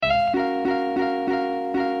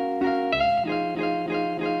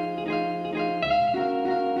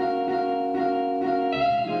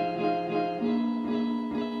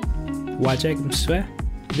Wajeg Mswe.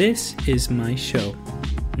 This is my show.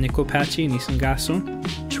 Nico Pachi Nisan Gason.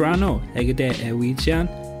 Toronto Egade Ewijan.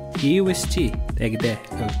 UST Egade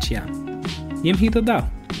Ochian. Yim Hito Dao.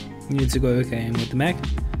 Needs to go okay with the Mac.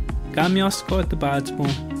 Gamios at the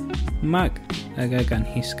Badsbone. Mag Agagan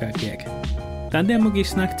Hiska Geg. Tandemugi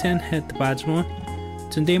snack 10 head the Badsbone.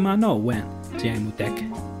 Tundema no when Jamudek.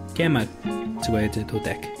 Kemag to where to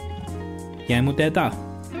deck. Yamudeda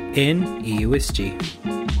in EUSG.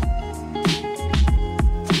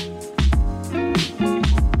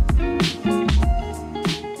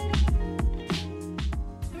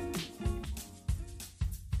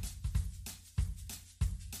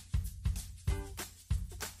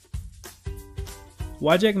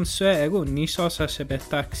 Wajeg Mswe ego niso sa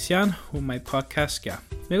sebetak sian my podcast ga.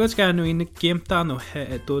 Megos ga no in gemta no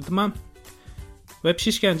he dodman.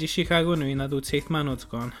 Webshiskan di Chicago no in adu tseitman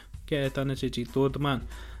odgon. Get on a dodman.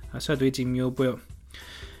 Asa dweji miobo.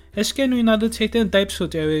 Eske no in adu tseiten types of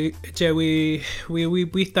Jewi we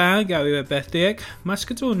bita ga we betek.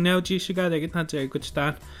 Maskato now Jishiga de git na good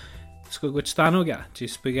stan. Sko good stanoga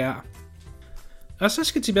jispiga.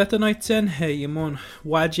 Asas que Tibeta noiten he yimon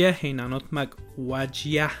wajia he nanot mag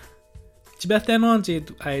wajia. Tibeta non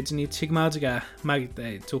did I need sigmadga mag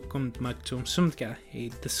de tukum mag tum sumdga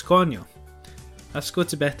he disconio. Asko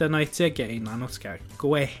Tibeta noite ge nanotga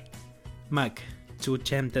goe mag to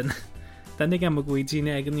chemden. Daniga magwijine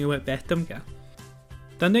egen you at betumga.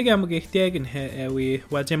 Daniga magigtegen he we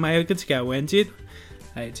wajemayaga wendid.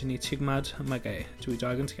 I need sigmad magay to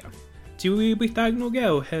jargonska. Tiwi bitag no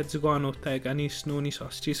gel heads gone out tag any snowny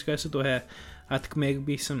sauce discuss it here at Meg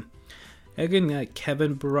Beeson. Again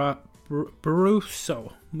Kevin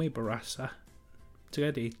Brusso, my barassa.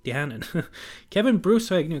 Together, Dianan. Kevin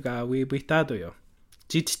Brusso ignuga we bitado yo.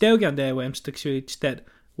 Jitstelgan there when sticks you instead.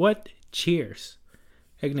 What cheers?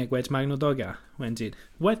 Egnig wedge magno doga when did.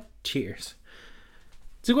 What cheers?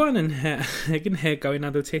 To go on and again here going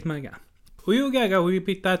out to take my ga. Uyuga we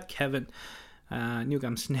beat that Kevin.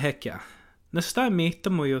 Nugam snhekja. Nasta meet the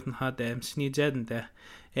moyot had them sneeded there.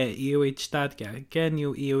 EOH stadga. Gen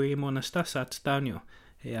you EOE monasta sat down you.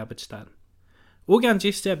 Abedstad. Ugan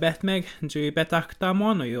giste betmeg, ju betakta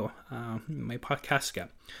mono yo. My podcastga.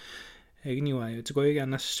 Egnu to go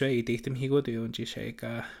again a stray datum he go do and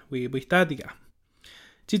jishake we bitadiga.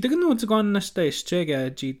 Jidagno to go on a stay strega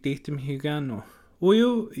g datum higano.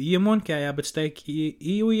 Uyu yemonka abetstek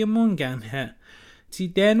yemongan he.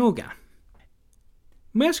 Tidenoga.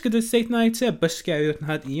 Meska de state night se buska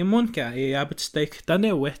had yemonka abetstek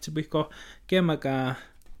dane wet biko gemaga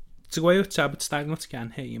tgoyo abetstek not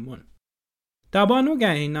can he yemon. Dabano ga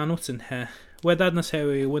nanotin he whether na se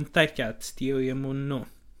we won't take at steel yemon no.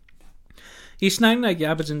 Isnang like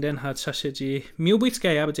abetsen den had sausage mubitska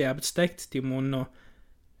abetstek yemon no.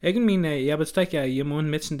 Egen mine abetstek yemon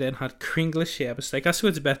mitsen den had kringlish abetstek as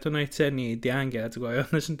was better night ni dianga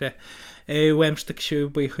tgoyo isn't there wemstek shoe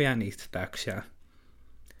by hyanit daksha.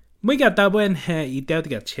 We got that when he dead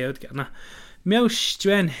get chilled. Na Mel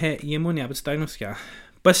Stren he yemoni abstagnoska.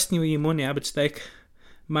 Bust new yemoni abstek.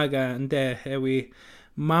 Maga and there we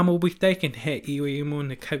mamma be taken he yemon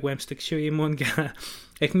the kagwemstik show yemonga.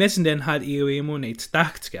 Ek messen den had yemon it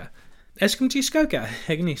staktska. Eskum tiskaga.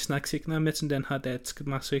 Hegni snacksik na messen den had that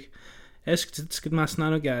skmasik.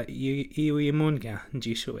 Skmasnanoga yemonga.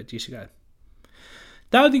 Jisho jisga.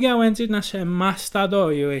 Daudiga went in as a mastado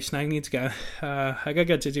you a snagnitga.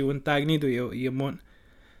 Hagagaji won't tagnido you mon.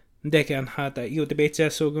 Decan had a you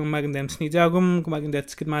debate so go magandem snidagum,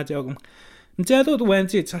 magandetskid majogum. Dedo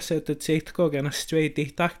went it as at the take and a straight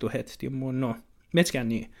detacto head, the mon no.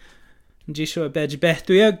 Metgani. Jisho a badge bet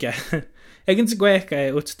to yoga. Against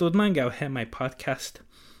Gweka, it stood mango here my podcast.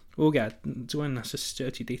 Oga, join us a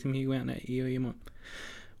sturdy date me when I hear you.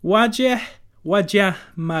 Wajja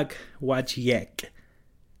mag wajyek.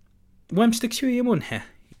 Wemstik you yemon he.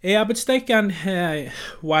 Abetstek and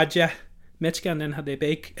wajja Metzgan then had a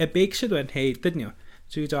bake should when he didn't you?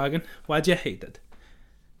 So jargon, wajja hated.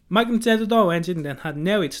 Magnum said the engine then had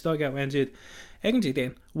no its dog out engine. Eggy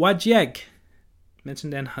then, wajyeg.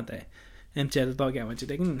 Mentioned then had a empty the dog out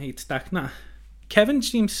engine, he'd stack na. Kevin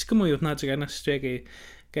seems scummy with not to get a strega.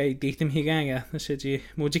 Guy date him he ganga, the city,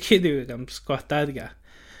 Mojikidu, Scott Dadga.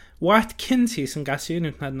 What Kinsey's and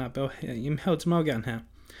Gassin had not built him held Morgan here.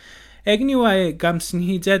 Egnu gamsen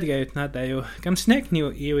he dead out not dio, gamsnek new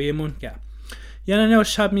emunga. Yana no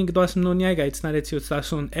shab me dos no nyaga, it's not it's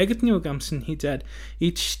soon egget new gamsen he dead.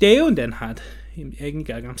 Each stay on then had him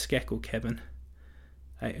egga gamskeko Kevin.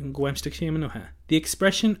 I gwemstik shimano. The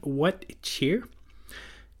expression what cheer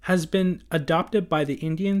has been adopted by the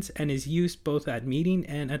Indians and is used both at meeting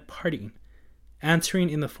and at partying, answering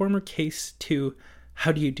in the former case to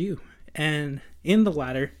how do you do, and in the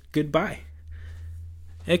latter, goodbye.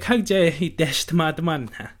 Eg hag je hi dest madman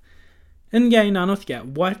ha. En ga in anot ga,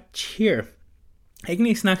 what cheer? Eg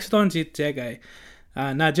ni snackston jit je ga,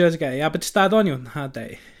 na jos ga, abit stadon yun ha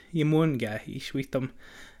day, yimun ga, ishwitum.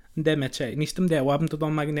 De meche, nistum de wabm to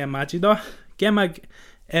don magne magido, gemag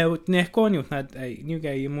out nekon yun ha day, nu ga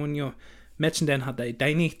yimun yo, mechen den ha day,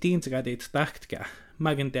 daini teens ga de stacht ga,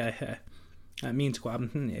 magen de means wabm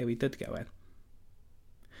we did ga wen.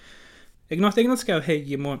 Eg not engels ga he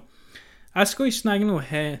yimun. Asko is snagno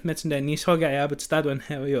he mechen de nishoga abit stadon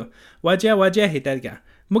he yo. Waja he delga.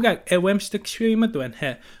 Muga wemstuk shwimadwen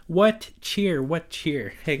he. What cheer?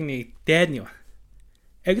 Hegni deadnyo.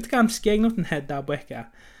 Eget kam skegnoten he dabweka.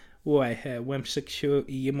 Why he wemstuk shw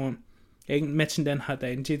yimon. Eg mechen den had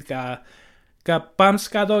ein jid ga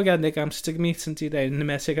bamskado ga de kam stigmits jid ein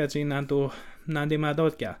nemesega jinando nandi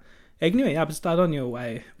madotga. Egni abit stadon yo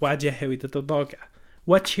waja he with the dog.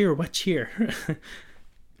 What cheer?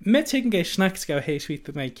 Met ik ga snacks ga he sweet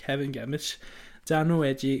to make Kevin ga mis Jano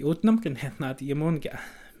edgy utnam kan het na die monga.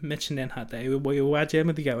 Met den had I boy waja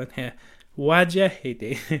met ga he waja he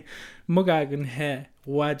de mugagen he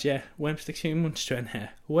waja wemstik munstren he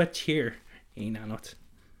what cheer in anot.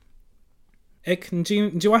 Ik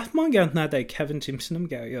jwath monga na de Kevin Simpson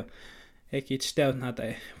ga yo. Ik iets stel na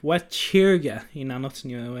de what cheer ga in anot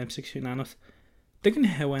new wemstik in anot. Digen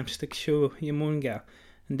he wemstik show je monga.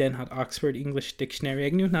 And then had Oxford English Dictionary.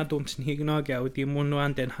 Eg nu na domsen higna ga ut yimon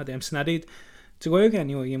and then had snadid. To go again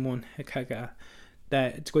you yimon hekaga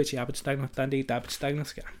that to go to abit stagnant dandi abit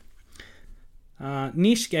stagnant ga.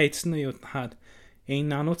 Nish gates no you had ein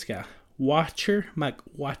nanot ga. Watcher mag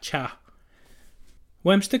watcha.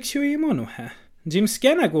 Wemstik shu yimon ha. Jim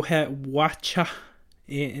skena go ha watcha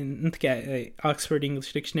in Oxford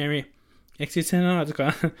English Dictionary. Exitena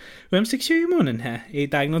ga. Wemstik shu yimon ha. E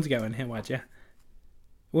diagnose ga in he watcha.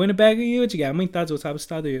 When a bag of you again, my dad's what I was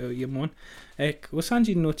studying, you mon. Was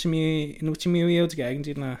Sanji not me yields gang,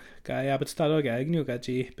 didn't guy abit study gang, you got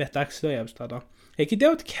G, betax the abstudy.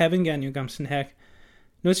 Dealt Kevin gan you gamson heck.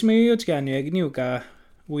 Not me yields gan you, you got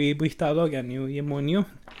we thought gan you mon you.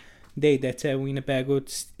 They that win a bag of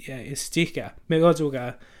sticker.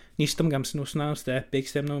 Megozuga, Nistum gamson no snows there, big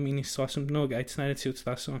stem no mini sauce and no guy, snide suits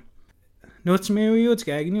that son. Not me yields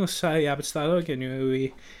gang, you say abit study gan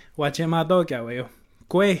you, watch him my dog away.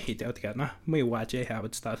 Gwe hit out gana, my waje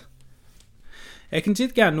habit stad. Can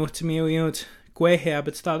sit gan not to me out gwe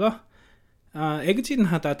habit stad. Egetin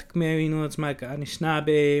had that Mary notes mag an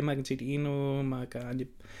snabe, magazino, mag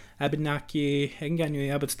abinaki, enganu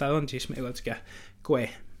habit stad on jis me let's ga gwe.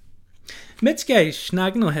 Metzga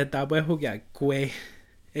snagno head that way who ga gwe.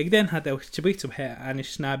 Egden had a chibit of hair and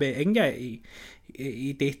snabe enga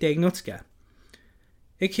e date notska.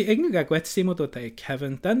 Ik nu ga gwet simo tot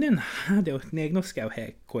Kevin, dan den had ook negnos gauw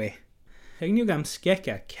he gwe. Ik nu gam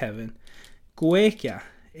skeka Kevin, gweka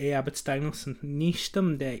abit stagnos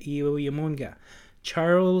nistum de iwo yemonga.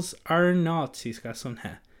 Charles Arnott sis ga son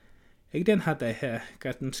he. Ik den had he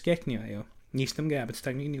gat skek nu ayo, nistum ga abit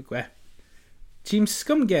stagni nu gwe. Team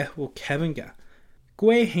scum ge wo Kevin ga.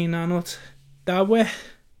 Gwe he nanot, dawe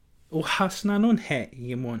o hasnanon he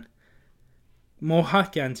yemon.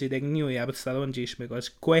 Mohak anti de new abit salon jish me gos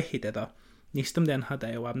gwehideda. Nistum den had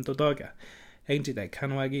I wam do doga. Engi de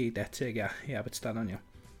kanwagi de tega abit salon yo.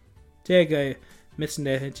 Tega missen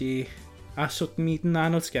de ji asot meet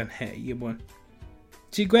nanoscan he yibon.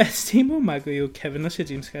 Ji gwestimo mago yo Kevin os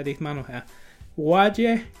jims gadit mano ha.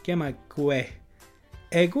 Waje gema gwe.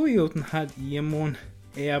 Ego yoten had yemon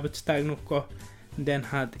abit stagnoko den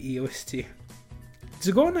had EOST.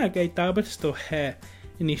 Zgona gait abit sto he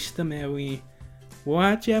nistum ewi.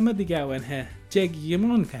 Wat jammer die gauwen he. Jeg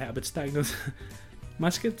yimon ka habit stagnus.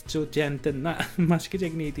 Masket zo genten na. Masket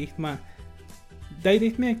jeg niet dicht maar. Dai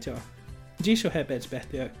dit merkt jo. Jisho hebets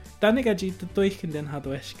beter. Dan ik had je te durchken den had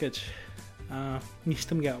weskets.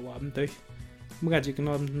 Nistum ga wabm durch. Muga je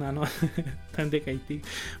gnom na no. Dan dik ik die.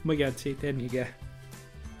 Muga zit en ik ga.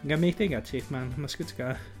 Ga meet ik zit man. Masket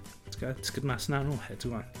ga. Skut mas na no het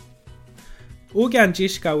zo. Ogan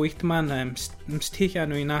jiska wichtman mstika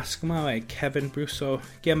no inaskma Kevin Brusso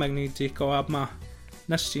gemagni diko abma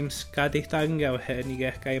nasjims gaditanga he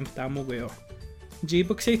nige kaim tamugo ji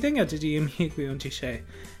buxitinga ji imhigu on jishe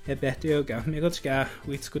e betioga megotska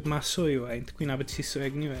witskud masoyo and queen abetiso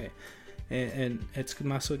egniwe en etskud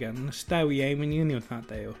masogan stawi aimin union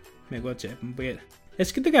natayo megotje mbel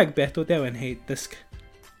eskudagag beto dewen hate disk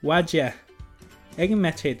waja egin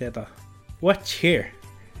meche deta what here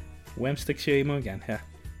Wemstik shay mo gan ha.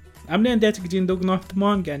 Am den det gin dog not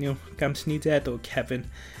mon gan yo kam snid edo Kevin.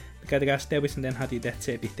 Gadagas debis and then had he det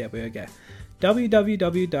se bit deboga.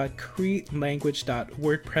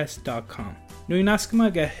 www.creelanguage.wordpress.com. Nui naskama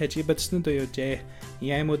ga heji batsnu doyo je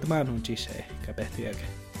yai modma nunji se ka behtuyag.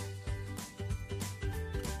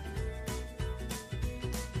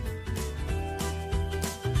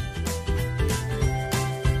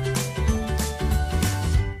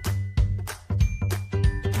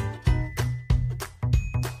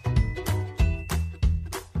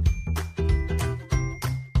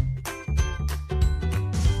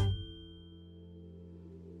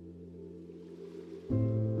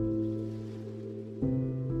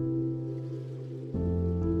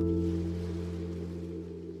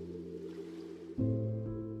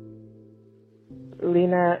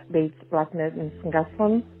 Lena Bates Blacknet in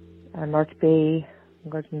Singason, North Bay,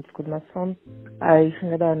 Gordon Skudmason. I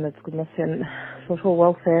Singada at Skudmason Social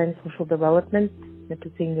Welfare and Social Development,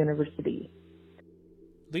 Nipissing University.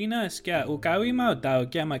 Lena ska ugawi mau dao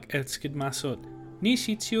gamak etskidmasod. Ni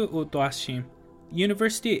sitio u doashim.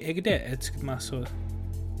 University egde etskidmasod.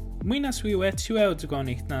 Muinas we wetsu outgon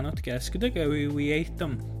ichtnanot gaskida we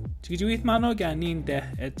eitum. Tiguit mano ganin de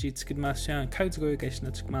etskidmasan kagsgo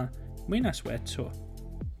gashnatskman. Muinas wetsu.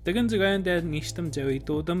 Dagan zagan de nistam jerry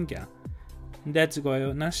dodum ga. That's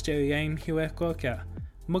goyo nas jerry aim hiweko ka.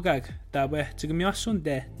 Mugag dawe tigmyasun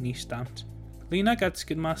de nistamt. Lena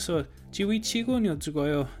gatskidmasod. Jiwi chigo nyo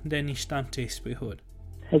zugoyo de nistam tesbihod.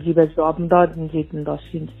 Hajibas Robendad and Jitan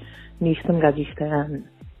Doshin Nistam Gajistan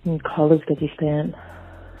in college Gajistan.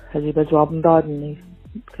 Hajibas Robendad and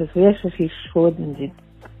because we actually showed in the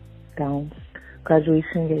gowns.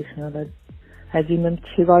 Graduation gation that Hajimam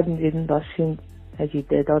Chigod and Jitan Doshin Haji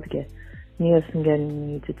did out get. Nielsen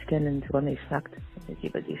needed skin and one is fact.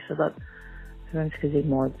 Hajibas so that everyone's because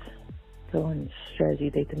mods. So on strategy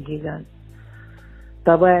date and Gigan.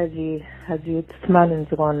 Dabei Haji man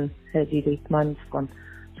and one Haji date man's gone.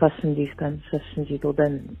 Sassendiestan,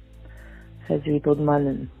 Sassendidoden,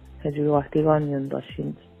 Hedridodmannen, Hedriwachtiganian,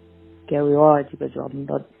 Dashins, Gary Wadi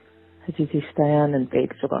Bajobndod, Hedistan and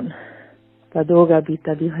Bakesogon. Tadoga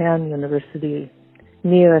Bitabihan University,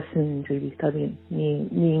 near us in Jibitadin, ni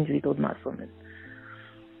Indridodmason,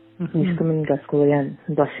 Nistamin Gascorian,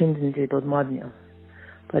 Dashins in Jidodmadnia,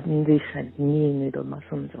 but in this and ni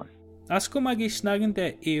Indridodmason. Asko Magish Nagan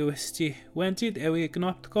de EUST, when did Ewi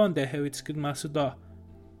Gnoptgon de Hewitskid Masuda?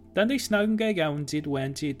 Dandi snaganga gaunzid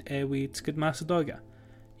wenzid witskid masadoga.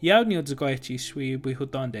 Yaud nil zagoichi swi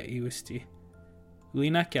bihudonde iusti.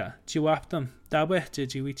 Linaka, jiwaptam, dabehte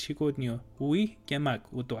jiwichigodnio, ui gemag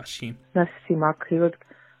udoashim. Nasi makriod,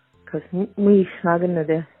 cause mi snagan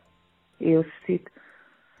de iustit.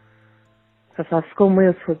 Cause asko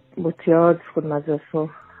mil mutiod skod mazaso,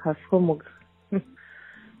 asko mug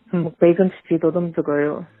bacon stidodum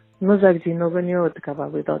zagoyo. No zagji no ganyo at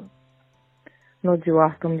kababidod. No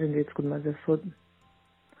jiwahtum jinjit good mazasud.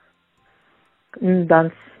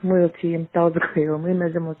 Dance muilti imtaud kayo, mi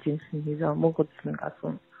mezamochin hiza, mogots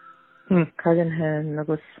mengasun. Kagan hen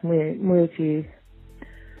nagos muilti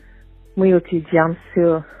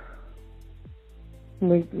jamsil,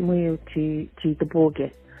 muilti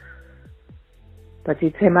jitaboge. But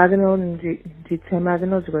it's hemagano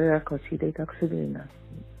zgoya kosi de taxidina.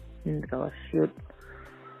 Indgawashut.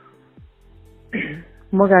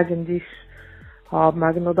 Mogagan dish.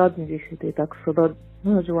 Magnodad in this city, Taxodod,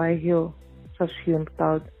 no joy hill, such him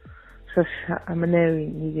proud, such a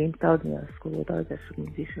maneri, needing proud near school without a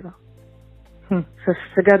signature. Such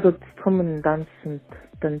Sagadot common dance and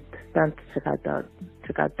dance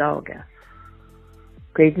Sagadaga.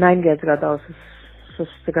 Grade 9 gets got out, such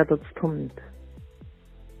Sagadot tummed.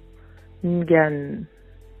 Ngan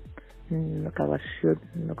Nakawashud,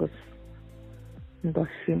 Nagos,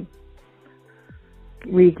 Doshim.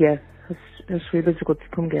 We get. As we was got to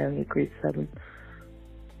come down in grade 7.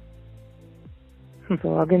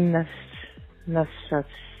 So again, Nash,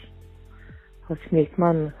 what's make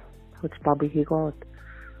man, what's Bobby he got.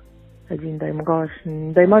 I didn't die, my gosh,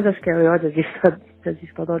 and they might just carry out as he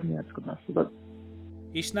started me at school. But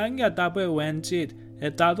Isnanga dabe wenzid,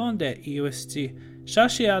 dadon de EUST,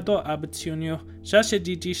 Shashiado abitunio,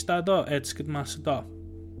 Shashidiji stado etskid masdo.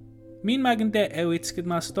 Min magende ewitskid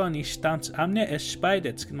masdon istans amne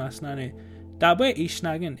espaidetzkid masnane. Dabei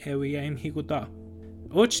ishnagen ewiaim higuda.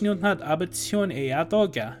 Ochniont hat abition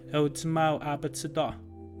adoga, eutzmau abitsida.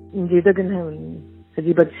 Indeed, again,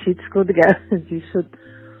 he but sheets good again. You should.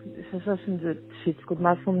 Assassin the sheets good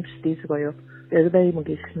masum stis goyo. There's very much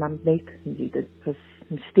mandate indeed. Because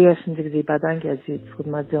station the badangas it's good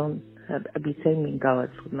madon a bit saying gawas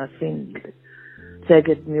good masin.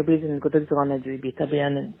 Säget mir bisen gutes Sonne du bita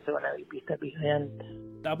benen so na bita behind.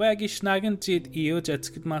 Dabei geschnagen zit io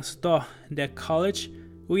jetskit masto der college.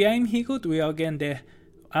 We aim higut we again de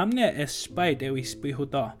amne espite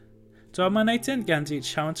wisbihuda. So manaiten ganzi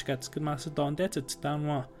challenge gatskud macedon det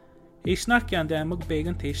downwa. Isnakken der mug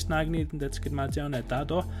begen tisnagni det skid majon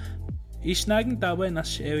etado. Isnagen dawe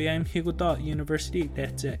nas ewiam higuda university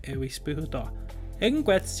det wisbihuda. Egen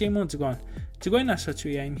gwet simon zgon. Zgon nas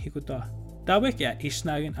ewiam higuda. Dawe ja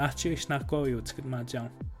isnagen achu isnako yutskid majon.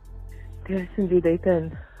 Dersin di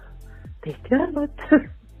deten. Tekrar not.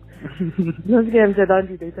 Nos gemse dan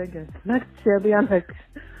di deten. Nak sebian hek.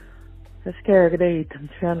 Jag ska grejt om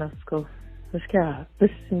tränasko. Jag ska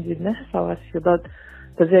bussen di näsa ciudad.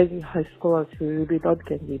 Det är high school så vi blir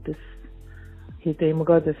adgengites. Hit är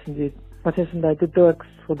magadas di. Vad är som där det dogs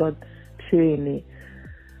för det tjäni.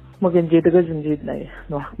 Magen di det gazin di nej.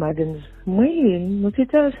 Nå magen min. Nu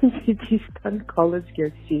tittar jag i stan college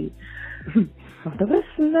gesi. Vad är det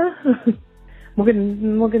nå?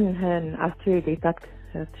 Magen han after det tack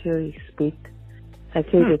after speed.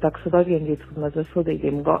 After det tack så där gengit för mig så det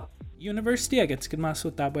gemga. University agets gyd mas o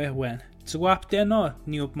dabwe wen. Zwap deno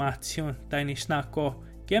ni opmation daini snako.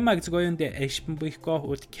 Gemag zgoyon de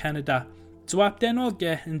eishbunbuiko ut Canada. Zwap deno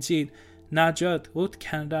ge inzid najod ut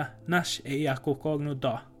Canada nash eyako kogno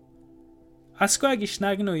da. Asko agi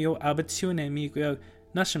snagno yo abatione migo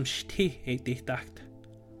nasham shti dichtakt.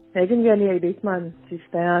 Egen gani edit man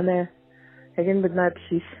sistane. Egen bednap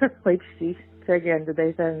sis wait sis. Tegen de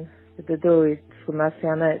datan de do it for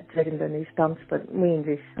masiana tegen de ni stamps but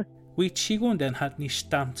me We chigun den hat ni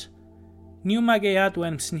stamt. New magayat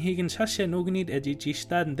wen sinhigen sasha nognid edigi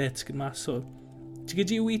staden detsk maso.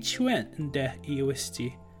 Tgiji we chuen in de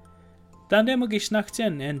EUSG. Dan demo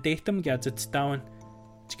gishnakten en datum gadgets down.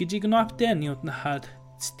 Tgiji gnop den newt na had.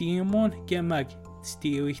 Stiemon gemag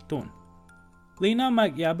stioiton. Lena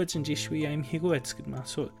mag yabach and jishwi I'm higo etsk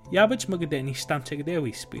maso. Yabach magdeni stamteg de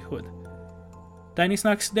we spihud. Dani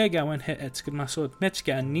snacks dega when hit etsk maso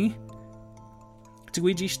metska ni.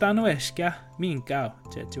 Tgiji stano eska min gao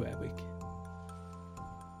jetu ewig.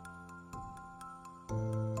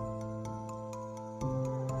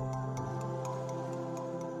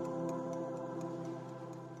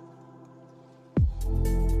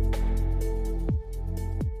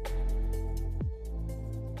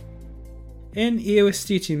 En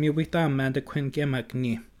EUST mi wita amanda quinn gemag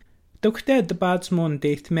ni. Dukte de badsmon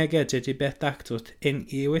deit mega jeji betactut en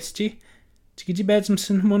EUST. Tgiji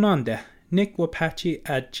bedsmson monande.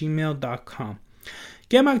 nickwapachi@gmail.com.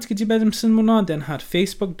 Gemag tgiji bedsmson monaden hat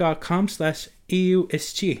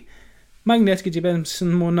facebook.com/EUSG. Magnet tgiji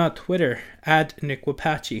bedsmson mona Twitter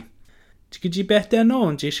 @nickwapachi. Tgiji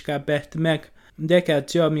beteno jishka betmeg. Deka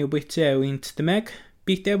jo mi wite wint demeg.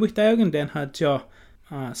 Bite wite den hat jo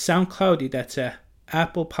SoundCloud that's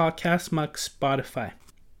Apple Podcasts mag Spotify.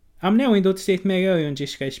 I'm now in state mega yon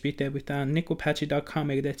jishka bite wite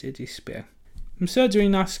nickwapachi.com that's edispe. I'm surgery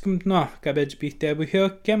naskum no gabage bite we hear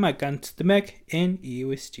gemagant demeg in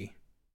EUSG.